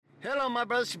Hello, my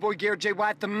brothers. It's your boy Garrett J.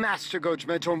 White, the Master Coach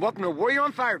Mentor, and welcome to Warrior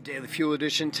on Fire Daily Fuel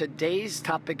Edition. Today's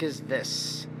topic is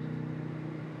this: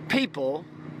 people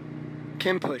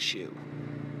can push you.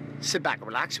 Sit back and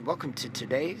relax, and welcome to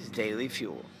today's Daily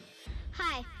Fuel.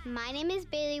 Hi, my name is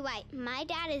Bailey White. My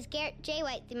dad is Garrett J.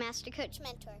 White, the Master Coach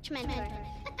Mentor.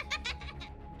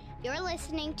 You're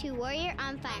listening to Warrior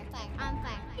on Fire.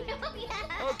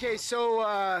 Okay, so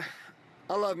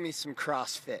I love me some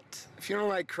CrossFit. If you don't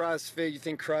like CrossFit, you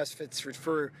think CrossFit's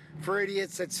for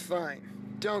idiots, that's fine.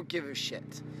 Don't give a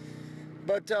shit.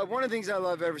 But one of the things I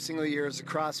love every single year is the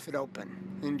CrossFit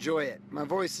Open. Enjoy it. My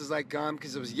voice is like gone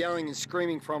because I was yelling and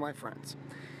screaming for all my friends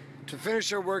to finish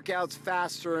their workouts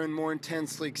faster and more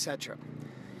intensely, etc.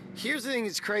 Here's the thing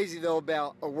that's crazy though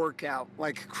about a workout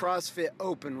like CrossFit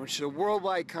Open, which is a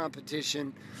worldwide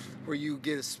competition where you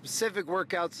get a specific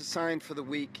workouts assigned for the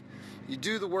week. You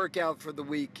do the workout for the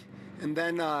week, and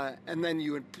then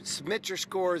you submit your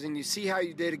scores, and you see how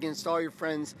you did against all your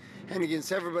friends and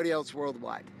against everybody else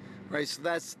worldwide, right? So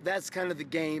that's kind of the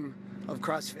game of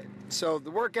CrossFit. So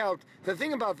the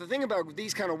thing about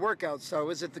these kind of workouts, though,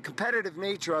 is that the competitive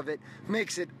nature of it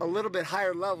makes it a little bit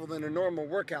higher level than a normal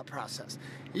workout process.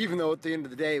 Even though at the end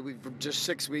of the day, we've just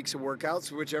 6 weeks of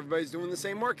workouts, which everybody's doing the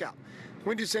same workout.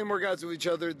 We do the same workouts with each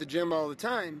other at the gym all the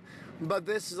time, but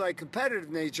this is like competitive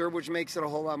nature, which makes it a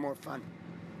whole lot more fun.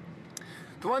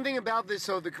 The one thing about this,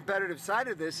 so the competitive side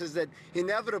of this, is that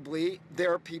inevitably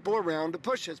there are people around to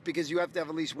push us because you have to have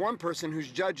at least one person who's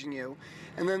judging you,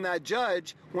 and then that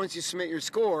judge, once you submit your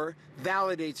score,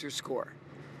 validates your score.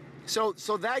 So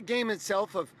that game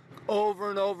itself of over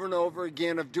and over and over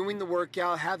again of doing the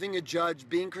workout, having a judge,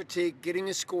 being critiqued, getting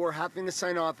a score, having to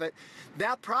sign off it,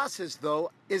 that process,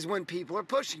 though, is when people are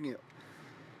pushing you.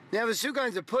 Now, there's two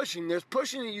kinds of pushing. There's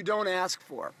pushing that you don't ask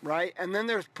for, right? And then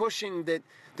there's pushing that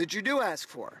you do ask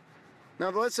for. Now,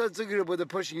 let's look at what the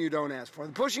pushing you don't ask for.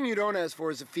 The pushing you don't ask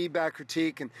for is the feedback,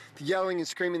 critique, and the yelling and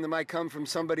screaming that might come from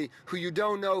somebody who you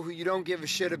don't know, who you don't give a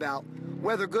shit about,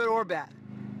 whether good or bad.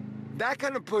 That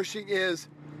kind of pushing is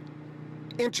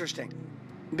interesting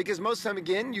because most of the time,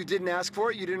 again, you didn't ask for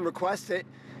it, you didn't request it,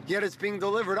 yet it's being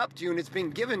delivered up to you and it's being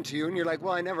given to you, and you're like,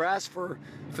 well, I never asked for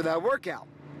that workout.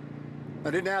 I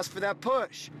didn't ask for that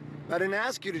push. I didn't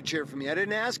ask you to cheer for me. I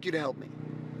didn't ask you to help me.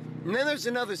 And then there's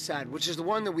another side, which is the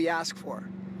one that we ask for.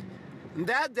 And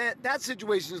that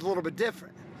situation is a little bit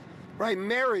different, right?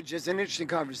 Marriage is an interesting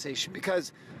conversation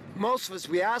because most of us,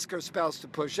 we ask our spouse to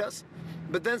push us,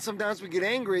 but then sometimes we get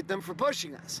angry at them for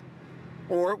pushing us.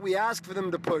 Or we ask for them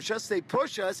to push us, they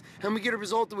push us, and we get a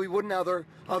result that we wouldn't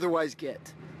otherwise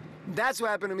get. That's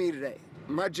what happened to me today.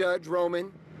 My judge,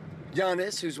 Roman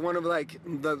Giannis, who's one of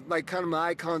kind of my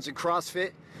icons in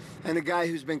CrossFit, and a guy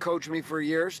who's been coaching me for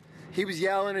years, he was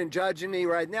yelling and judging me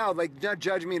right now, like not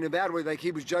judging me in a bad way, like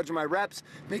he was judging my reps,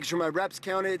 making sure my reps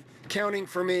counting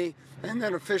for me, and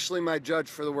then officially my judge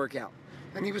for the workout.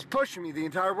 And he was pushing me the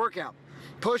entire workout.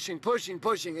 Pushing.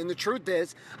 And the truth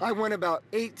is, I went about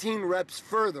 18 reps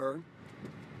further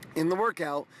in the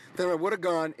workout than I would have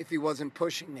gone if he wasn't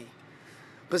pushing me.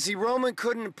 But see, Roman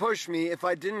couldn't push me if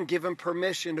I didn't give him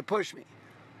permission to push me.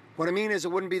 What I mean is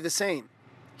it wouldn't be the same.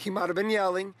 He might have been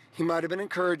yelling, he might have been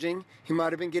encouraging, he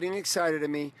might have been getting excited at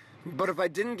me, but if I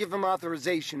didn't give him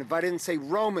authorization, if I didn't say,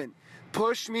 Roman,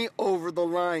 push me over the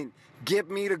line, get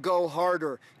me to go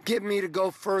harder, get me to go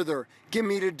further, get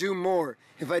me to do more.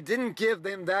 If I didn't give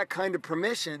them that kind of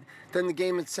permission, then the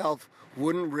game itself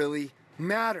wouldn't really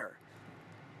matter.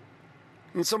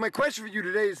 And so my question for you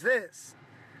today is this.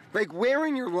 Like, where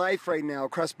in your life right now,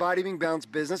 across body, being, balance,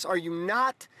 business, are you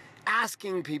not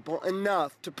asking people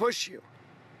enough to push you?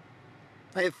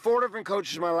 I have 4 different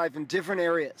coaches in my life in different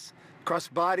areas, across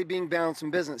body, being, balance,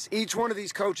 and business. Each one of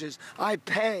these coaches, I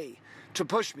pay to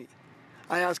push me.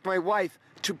 I ask my wife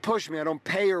to push me. I don't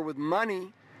pay her with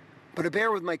money, but I pay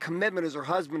her with my commitment as her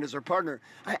husband, as her partner.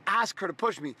 I ask her to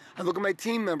push me. I look at my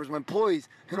team members, my employees,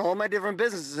 and all my different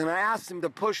businesses, and I ask them to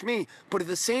push me. But at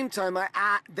the same time,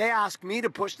 they ask me to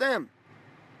push them.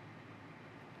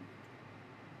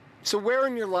 So where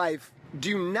in your life do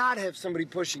you not have somebody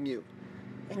pushing you?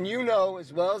 And you know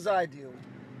as well as I do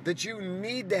that you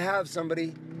need to have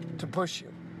somebody to push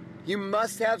you. You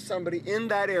must have somebody in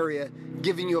that area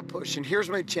giving you a push. And here's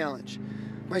my challenge.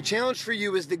 My challenge for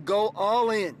you is to go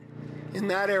all in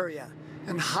that area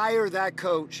and hire that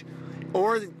coach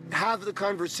or have the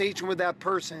conversation with that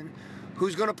person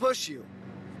who's going to push you.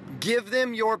 Give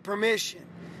them your permission.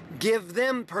 Give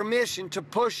them permission to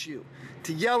push you,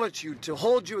 to yell at you, to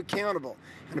hold you accountable,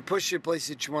 and to push you to places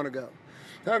that you want to go.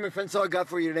 All right, my friends, all I got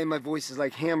for you today. My voice is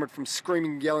like hammered from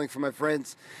screaming and yelling for my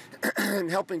friends and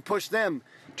helping push them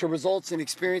to results and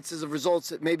experiences of results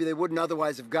that maybe they wouldn't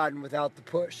otherwise have gotten without the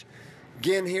push.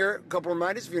 Again, here, a couple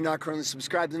reminders. If you're not currently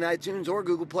subscribed in iTunes or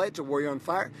Google Play to Warrior on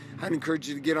Fire, I'd encourage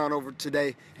you to get on over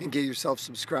today and get yourself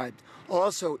subscribed.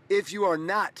 Also, if you are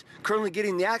not currently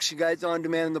getting the action guides on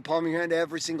demand in the palm of your hand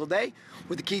every single day,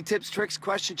 with the key tips, tricks,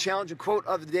 question, challenge, and quote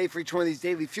of the day for each one of these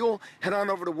daily fuel, head on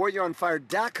over to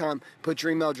warrioronfire.com, put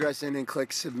your email address in, and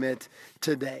click submit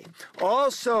today.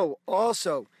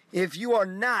 Also, if you are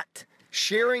not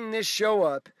sharing this show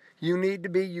up, you need to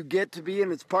be, you get to be,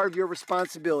 and it's part of your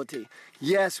responsibility.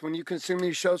 Yes, when you consume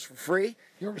these shows for free,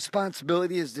 your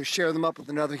responsibility is to share them up with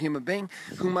another human being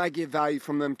who might get value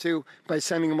from them too by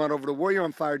sending them on over to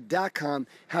warrioronfire.com,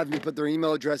 have them put their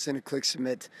email address in and click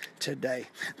submit today.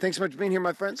 Thanks so much for being here,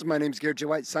 my friends. My name is Garrett J.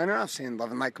 White, signing off, saying love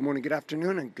and light, good morning, good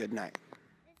afternoon, and good night.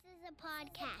 This is a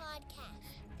podcast.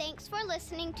 Thanks for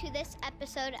listening to this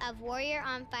episode of Warrior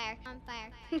on Fire.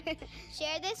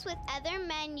 Share this with other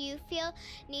men you feel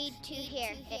need to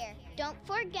hear. Don't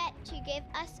forget to give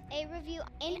us a review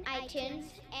in iTunes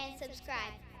and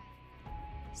subscribe.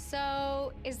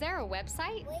 So, is there a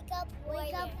website? Wake up,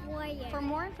 Warrior. For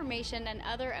more information and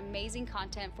other amazing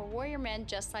content for warrior men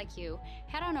just like you,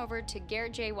 head on over to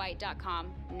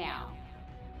GarrettJWhite.com now.